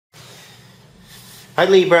Hi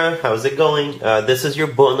Libra, how's it going? This is your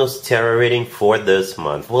bonus tarot reading for this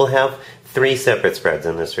month. We'll have 3 separate spreads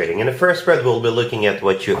in this reading. In the first spread, we'll be looking at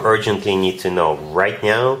what you urgently need to know right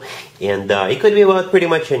now. And it could be about pretty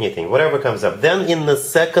much anything, whatever comes up. Then in the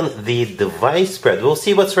second, the device spread, we'll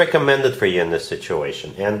see what's recommended for you in this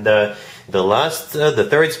situation. And the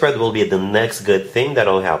third spread will be the next good thing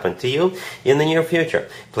that'll happen to you in the near future.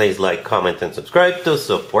 Please like, comment, and subscribe to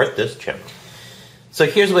support this channel. So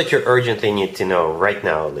here's what you urgently need to know right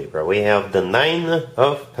now, Libra. We have the 9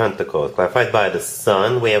 of Pentacles, clarified by the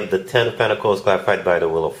Sun. We have the 10 of Pentacles, clarified by the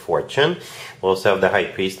Wheel of Fortune. We also have the High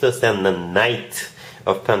Priestess and the Knight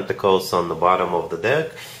of Pentacles on the bottom of the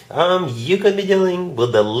deck. You could be dealing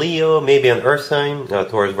with the Leo, maybe an Earth sign,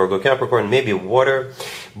 Taurus, Virgo, Capricorn, maybe water.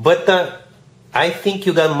 But I think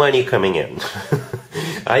you got money coming in.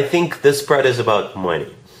 I think this spread is about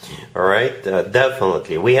money. Alright,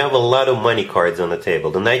 definitely. We have a lot of money cards on the table.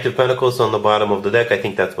 The Knight of Pentacles on the bottom of the deck, I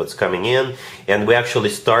think that's what's coming in. And we actually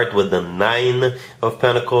start with the 9 of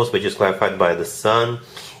Pentacles, which is clarified by the Sun.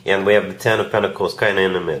 And we have the 10 of Pentacles kind of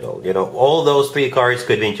in the middle. You know, all those 3 cards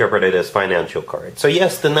could be interpreted as financial cards. So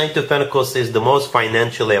yes, the Knight of Pentacles is the most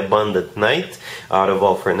financially abundant knight out of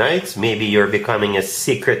all 4 knights. Maybe you're becoming a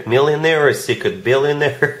secret millionaire or a secret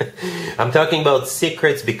billionaire. I'm talking about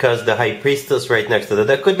secrets because the High Priestess right next to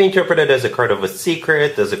that could be interpreted as a card of a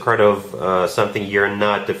secret, as a card of something you're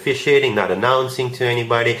not officiating, not announcing to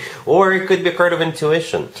anybody, or it could be a card of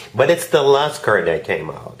intuition. But it's the last card that came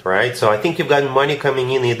out, right? So I think you've got money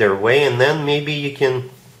coming in either way, and then maybe you can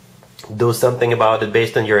do something about it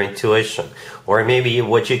based on your intuition, or maybe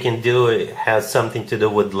what you can do has something to do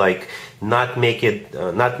with like not making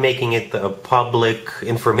it public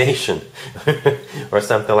information or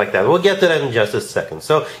something like that. We'll get to that in just a second.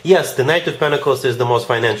 So yes, the Knight of Pentacles is the most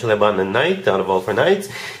financially abundant knight out of all 4 knights.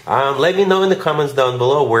 Let me know in the comments down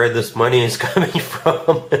below where this money is coming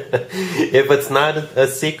from. If it's not a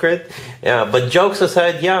secret. But jokes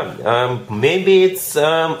aside, maybe it's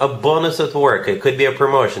a bonus at work. It could be a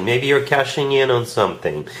promotion. Maybe you're cashing in on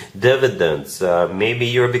something. Dividends. Maybe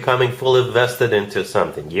you're becoming fully vested into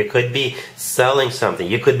something. You could be selling something.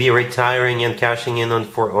 You could be retiring and cashing in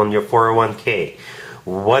on your 401k.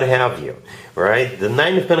 What have you, right? The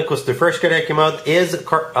 9 of Pentacles, the first card that came out, is a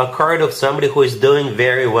card of somebody who is doing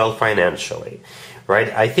very well financially, right?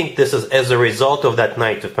 I think this is as a result of that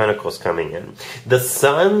Knight of Pentacles coming in. The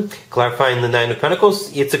Sun, clarifying the 9 of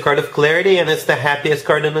Pentacles, it's a card of clarity, and it's the happiest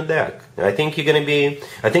card in the deck. I think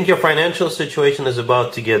your financial situation is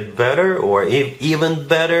about to get better, or even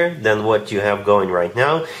better than what you have going right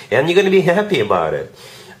now, and you're going to be happy about it.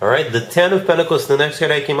 Alright, the 10 of Pentacles, the next card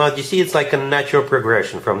that came out, you see it's like a natural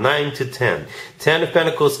progression from 9 to 10. 10 of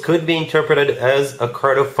Pentacles could be interpreted as a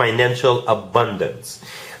card of financial abundance.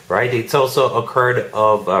 Right? It's also a card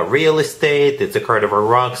of real estate. It's a card of a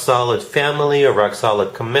rock-solid family, a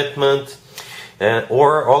rock-solid commitment,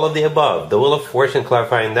 or all of the above. The Wheel of Fortune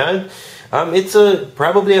clarifying that. It's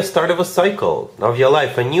probably a start of a cycle of your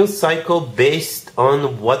life, a new cycle based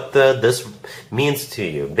on what this means to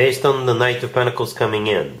you, based on the Knight of Pentacles coming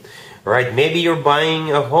in. Right? Maybe you're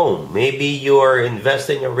buying a home. Maybe you're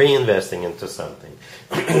investing or reinvesting into something.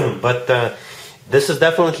 But this is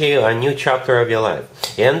definitely a new chapter of your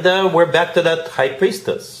life. And we're back to that High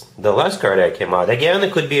Priestess, the last card that came out. Again,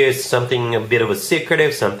 it could be something a bit of a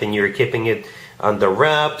secretive, something you're keeping it under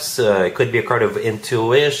wraps. It could be a card of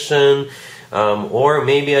intuition, or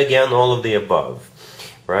maybe, again, all of the above.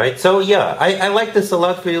 Right? So, yeah, I like this a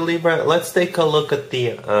lot for you, Libra. Let's take a look at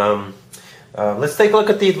the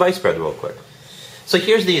advice spread real quick. So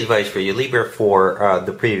here's the advice for you, Libra, for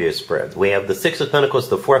the previous spread. We have the 6 of Pentacles,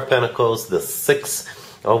 the 4 of Pentacles, the 6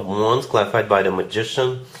 of Wands, clarified by the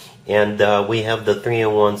Magician, and we have the 3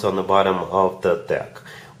 of Wands on the bottom of the deck.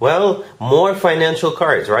 Well, more financial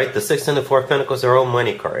cards, right? The 6 and the 4 of Pentacles are all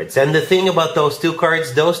money cards. And the thing about those two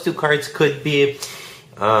cards could be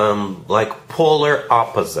like polar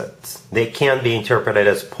opposites. They can be interpreted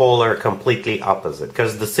as polar, completely opposite.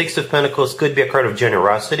 Because the 6 of Pentacles could be a card of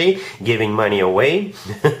generosity, giving money away,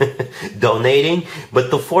 donating.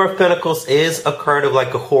 But the 4 of Pentacles is a card of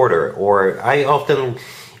like a hoarder, or I often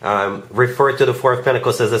refer to the 4 of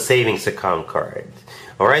Pentacles as a savings account card.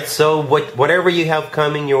 Alright, so whatever you have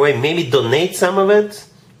coming your way, maybe donate some of it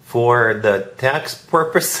for the tax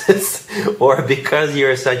purposes, or because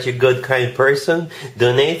you're such a good, kind person,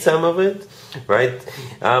 donate some of it, right?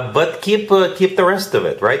 But keep the rest of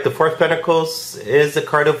it, right? The 4 of Pentacles is a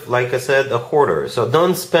card of, like I said, a hoarder. So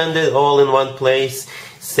don't spend it all in one place.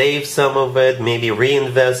 Save some of it, maybe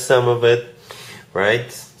reinvest some of it,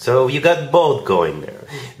 right? So you got both going there.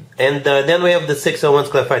 And then we have the Six of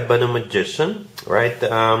Wands clarified by the Magician, right?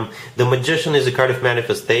 The Magician is a card of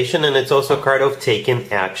manifestation, and it's also a card of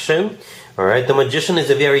taking action, all right? The Magician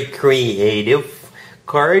is a very creative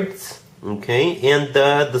card, okay? And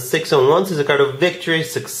the Six of Wands is a card of victory,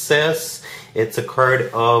 success. It's a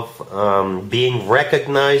card of being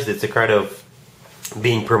recognized. It's a card of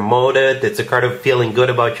being promoted. It's a card of feeling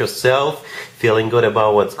good about yourself, feeling good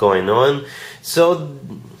about what's going on. So,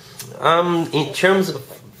 in terms of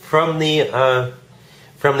from the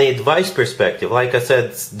advice perspective, like I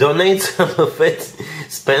said, donate some of it,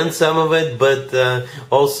 spend some of it, but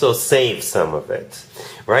also save some of it,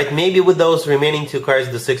 right? Maybe with those remaining two cards,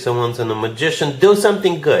 the Six of Wands and the Magician, do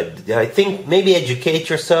something good. I think maybe educate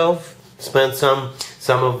yourself, spend some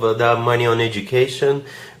of the money on education,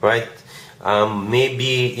 right?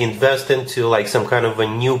 Maybe invest into like some kind of a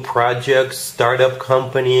new project, startup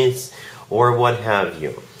companies, or what have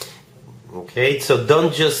you. Okay, so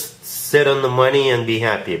don't just sit on the money and be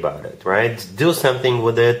happy about it, right? Do something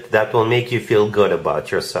with it that will make you feel good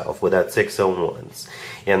about yourself with that Six of Wands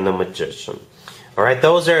and the Magician. All right,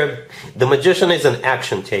 the Magician is an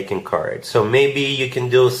action-taking card, so maybe you can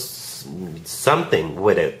do something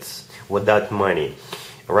with it, with that money,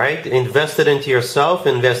 right? Invest it into yourself,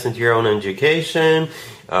 invest into your own education,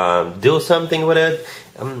 do something with it.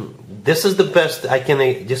 This is the best I can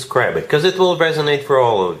describe it, because it will resonate for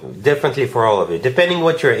all of you, differently for all of you, depending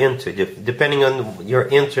what you're into, depending on your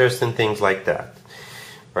interest and things like that,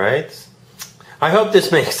 right? I hope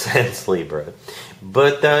this makes sense, Libra.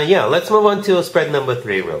 But yeah, let's move on to spread number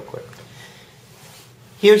 3 real quick.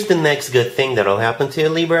 Here's the next good thing that will happen to you,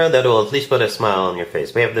 Libra, that will at least put a smile on your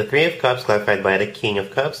face. We have the Three of Cups clarified by the King of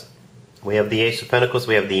Cups. We have the Ace of Pentacles,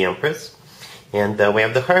 we have the Empress. And we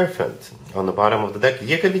have the Hierophant on the bottom of the deck.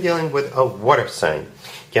 You could be dealing with a water sign.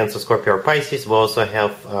 Cancer, Scorpio, or Pisces. We also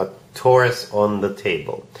have Taurus on the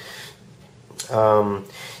table.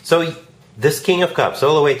 So this King of Cups,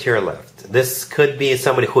 all the way to your left. This could be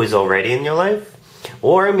somebody who is already in your life,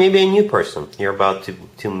 or maybe a new person you're about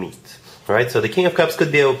to meet. Right? So the King of Cups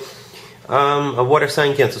could be a water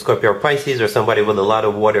sign, Cancer, Scorpio, or Pisces, or somebody with a lot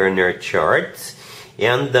of water in their chart.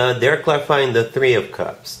 And they're clarifying the Three of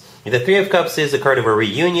Cups. The Three of Cups is a card of a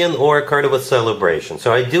reunion or a card of a celebration.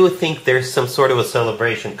 So I do think there's some sort of a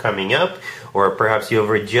celebration coming up, or perhaps you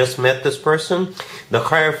have just met this person. The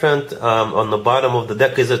Hierophant on the bottom of the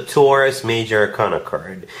deck is a Taurus Major Arcana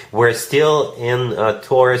card. We're still in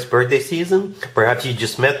Taurus birthday season. Perhaps you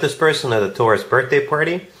just met this person at a Taurus birthday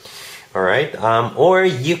party. All right, or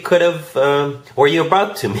you could have, or you're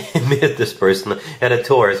about to meet this person at a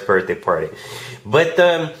Taurus birthday party. But,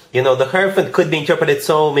 you know, the Hierophant could be interpreted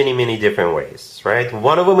so many different ways, right?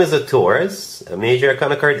 One of them is a Taurus, a Major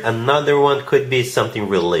Arcana card. Another one could be something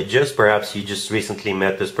religious. Perhaps you just recently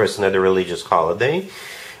met this person at a religious holiday,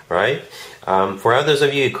 right? For others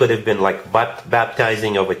of you, it could have been like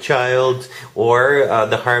baptizing of a child, or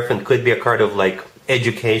the Hierophant could be a card of like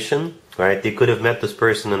education. Right? You could have met this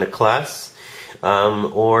person in a class,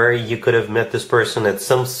 or you could have met this person at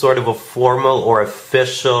some sort of a formal or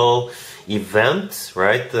official event,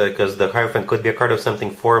 right? Because the Hierophant could be a card of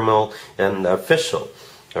something formal and official,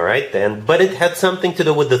 all right? But it had something to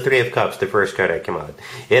do with the Three of Cups, the first card that came out.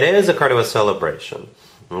 It is a card of a celebration.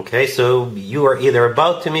 Okay, so you are either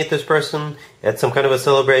about to meet this person at some kind of a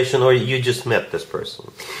celebration, or you just met this person.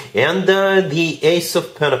 And the Ace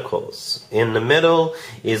of Pentacles in the middle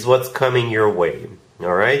is what's coming your way.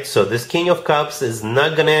 All right, so this King of Cups is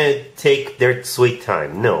not going to take their sweet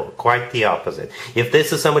time. No, quite the opposite. If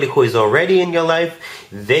this is somebody who is already in your life,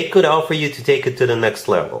 they could offer you to take it to the next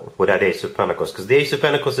level with that Ace of Pentacles, because the Ace of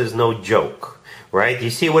Pentacles is no joke, right? You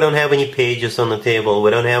see, we don't have any pages on the table.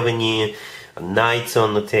 We don't have any knights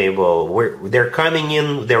on the table. They're coming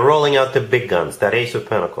in, they're rolling out the big guns, that Ace of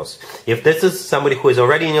Pentacles. If this is somebody who is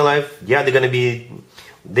already in your life, yeah,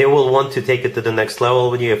 they will want to take it to the next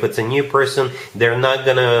level with you. If it's a new person, they're not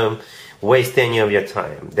gonna waste any of your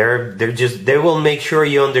time. They will make sure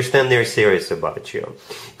you understand they're serious about you.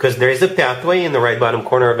 Because there is a pathway in the right bottom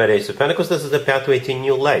corner of that Ace of Pentacles. This is a pathway to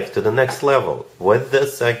new life, to the next level, with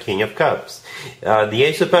this King of Cups. The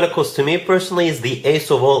Ace of Pentacles, to me personally, is the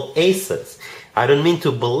ace of all aces. I don't mean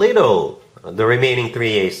to belittle the remaining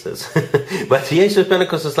three aces, but the Ace of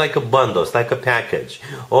Pentacles is like a bundle, it's like a package.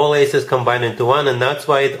 All aces combined into one, and that's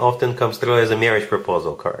why it often comes through as a marriage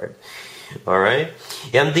proposal card. Alright?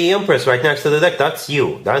 And the Empress right next to the deck, that's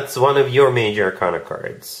you. That's one of your major arcana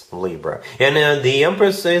cards, Libra. And the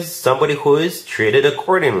Empress is somebody who is treated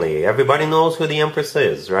accordingly. Everybody knows who the Empress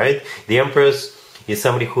is, right? The Empress is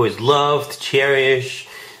somebody who is loved, cherished,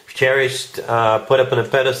 cherished, put up on a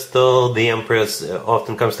pedestal. The Empress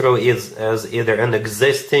often comes through as either an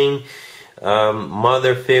existing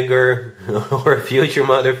mother figure or a future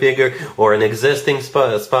mother figure, or an existing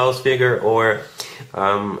spouse figure, or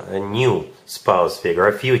a new spouse figure,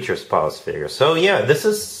 a future spouse figure. So yeah, this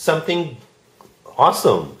is something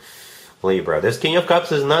awesome, Libra. This King of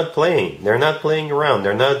Cups is not playing. They're not playing around.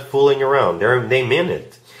 They're not fooling around. They mean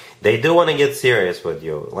it. They do want to get serious with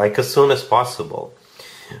you, like as soon as possible.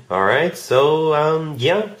 Alright, so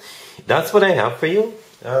yeah, that's what I have for you,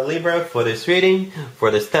 Libra, for this reading,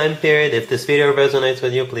 for this time period. If this video resonates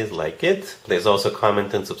with you, please like it. Please also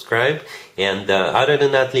comment and subscribe. And other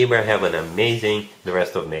than that, Libra, have an amazing the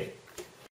rest of May.